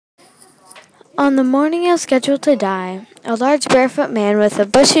On the morning I was scheduled to die, a large barefoot man with a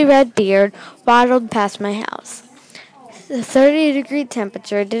bushy red beard waddled past my house. The 30-degree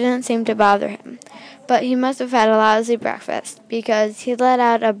temperature didn't seem to bother him, but he must have had a lousy breakfast, because he let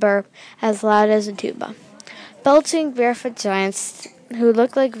out a burp as loud as a tuba. Belching barefoot giants who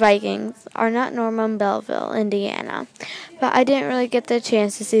look like Vikings are not normal in Belleville, Indiana, but I didn't really get the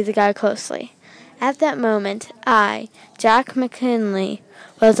chance to see the guy closely. At that moment, I, Jack McKinley,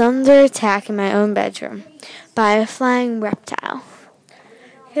 was under attack in my own bedroom by a flying reptile.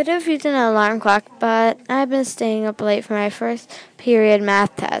 Could have used an alarm clock, but I've been staying up late for my first period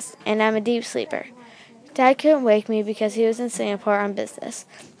math test, and I'm a deep sleeper. Dad couldn't wake me because he was in Singapore on business,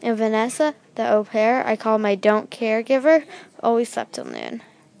 and Vanessa, the au pair I call my don't caregiver, always slept till noon.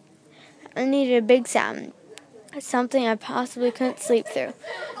 I needed a big sound, something I possibly couldn't sleep through.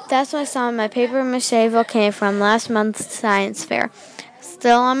 That's when I saw my paper-mache volcano from last month's science fair,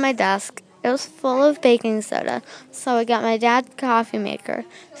 still on my desk. It was full of baking soda, so I got my dad's coffee maker,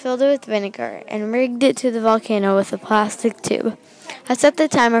 filled it with vinegar, and rigged it to the volcano with a plastic tube. I set the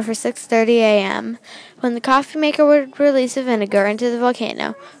timer for 6:30 a.m. when the coffee maker would release the vinegar into the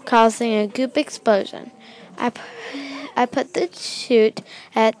volcano, causing a goop explosion. I put a chute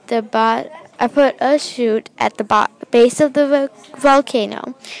at the base of the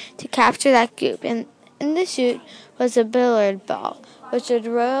volcano to capture that goop, and in the chute was a billiard ball, which would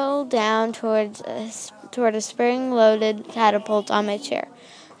roll down toward a spring-loaded catapult on my chair.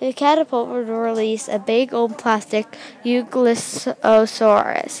 The catapult would release a big old plastic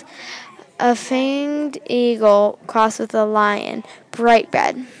Euglossaurus, a fanged eagle crossed with a lion, bright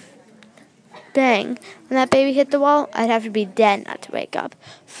red. Bang! When that baby hit the wall, I'd have to be dead not to wake up.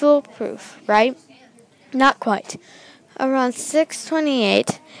 Foolproof, right? Not quite. Around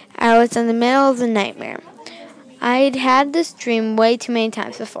 6:28, I was in the middle of the nightmare. I'd had this dream way too many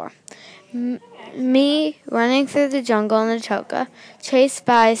times before. Me running through the jungle in a toga, chased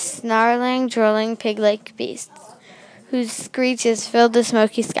by snarling, drooling, pig-like beasts, whose screeches filled the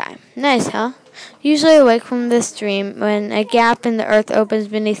smoky sky. Nice, huh? Usually awake from this dream when a gap in the earth opens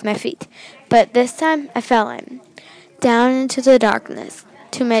beneath my feet. But this time I fell in, down into the darkness,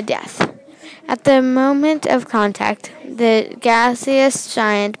 to my death. At the moment of contact, the gaseous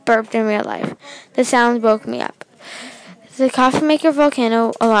giant burped in real life. The sound woke me up. The coffee maker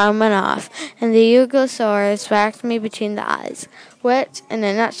volcano alarm went off, and the Euglossaurus whacked me between the eyes, which, in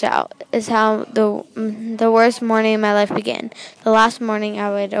a nutshell, is how the worst morning of my life began. The last morning I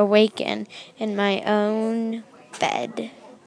would awaken in my own bed.